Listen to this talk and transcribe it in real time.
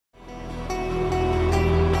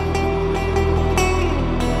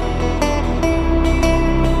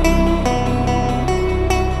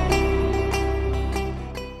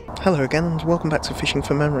Hello again and welcome back to Fishing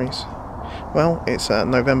for Memories. Well, it's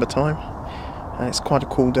November time and it's quite a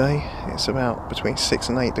cool day. It's about between 6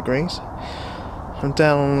 and 8 degrees. I'm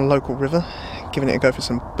down on a local river giving it a go for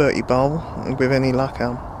some Bertie barbel, and with any luck,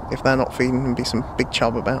 if they're not feeding, there'll be some big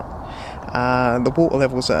chub about. The water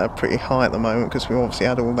levels are pretty high at the moment because we obviously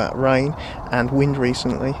had all that rain and wind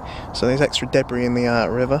recently, so there's extra debris in the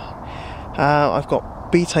river. I've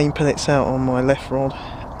got butane pellets out on my left rod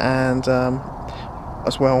and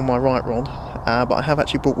as well on my right rod, but I have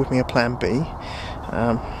actually brought with me a plan B,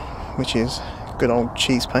 which is good old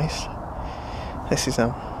cheese paste. This is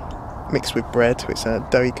mixed with bread, so it's a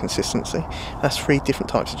doughy consistency. That's 3 different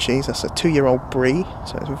types of cheese. That's a 2-year-old brie,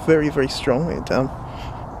 so it's very, very strong. It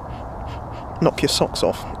knock your socks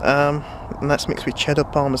off. And that's mixed with cheddar,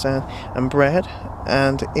 parmesan and bread,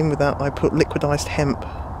 and in with that I put liquidized hemp,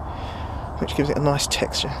 which gives it a nice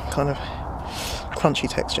texture, kind of crunchy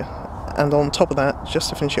texture. And on top of that, just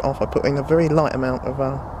to finish it off, I put in a very light amount of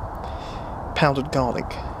powdered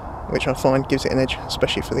garlic, which I find gives it an edge,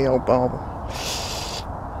 especially for the old barbel.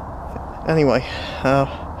 Anyway,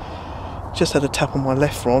 just had a tap on my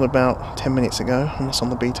left rod about 10 minutes ago, and that's on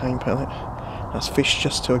the butane pellet. That's fished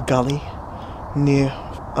just to a gully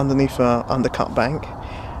underneath an undercut bank,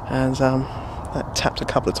 and that tapped a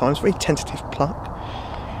couple of times. Very tentative pluck.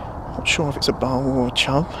 Not sure if it's a barbel or a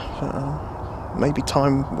chub, but maybe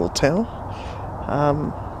time will tell.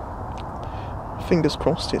 Fingers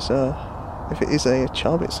crossed. If it is a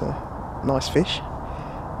chub, it's a nice fish.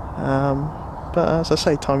 But as I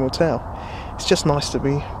say, time will tell. It's just nice to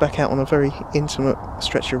be back out on a very intimate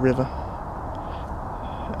stretch of river,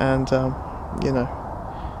 and you know,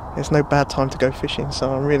 there's no bad time to go fishing.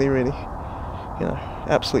 So I'm really,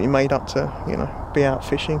 absolutely made up to be out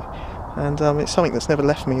fishing, and it's something that's never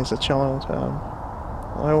left me as a child.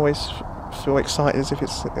 I always feel excited as if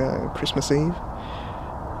it's Christmas Eve,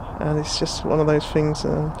 and it's just one of those things,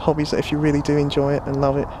 hobbies that if you really do enjoy it and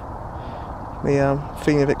love it, the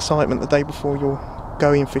feeling of excitement the day before you're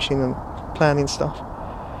going fishing and planning stuff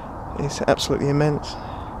is absolutely immense.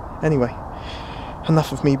 Anyway,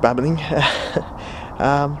 enough of me babbling.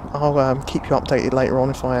 I'll keep you updated later on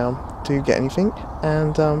if I do get anything,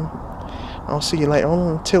 and I'll see you later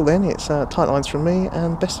on. Until then, it's tight lines from me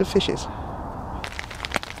and best of fishes.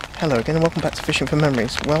 Hello again and welcome back to Fishing for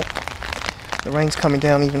Memories. Well, the rain's coming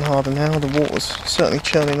down even harder now, the water's certainly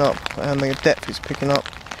churning up and the depth is picking up.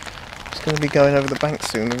 It's going to be going over the bank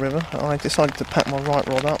soon, the river. I decided to pack my right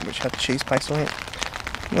rod up, which had cheese paste on it.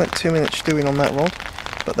 Went 2 minutes stewing on that rod,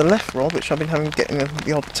 but the left rod, which I've been getting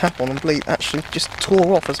the odd tap on and bleed, actually just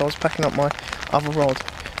tore off as I was packing up my other rod.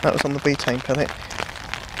 That was on the butane pellet.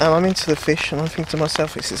 And I'm into the fish and I think to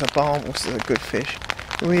myself, this is a barbel, this is a good fish.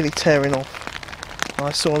 Really tearing off.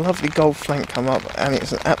 I saw a lovely gold flank come up, and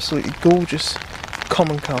it's an absolutely gorgeous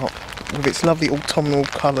common carp with its lovely autumnal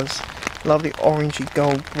colours, lovely orangey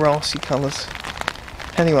gold brassy colours.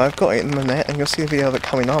 Anyway, I've got it in the net and you'll see the video of it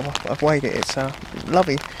coming up. I've weighed it. It's a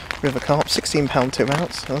lovely river carp, 16 pound 2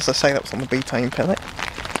 ounce. As I say, that was on the butane pellet,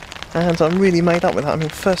 and I'm really made up with that. I mean,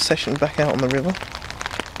 first session back out on the river,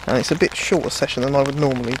 and it's a bit shorter session than I would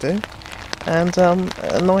normally do, and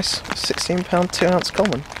a nice 16 pound 2 ounce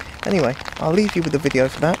common. Anyway, I'll leave you with the video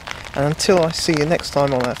for that, and until I see you next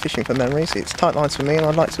time on Fishing for Memories, it's tight lines for me, and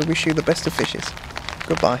I'd like to wish you the best of fishes.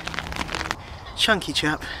 Goodbye. Chunky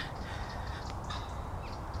chap.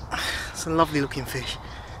 It's a lovely looking fish.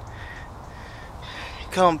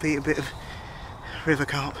 You can't beat a bit of river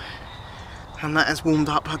carp, and that has warmed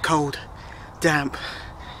up a cold, damp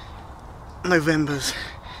November's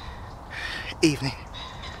evening,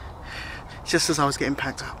 just as I was getting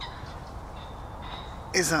packed up.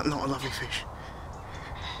 Is that not a lovely fish?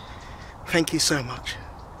 Thank you so much.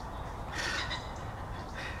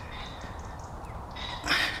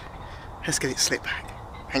 Let's get it slipped back.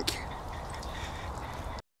 Thank you.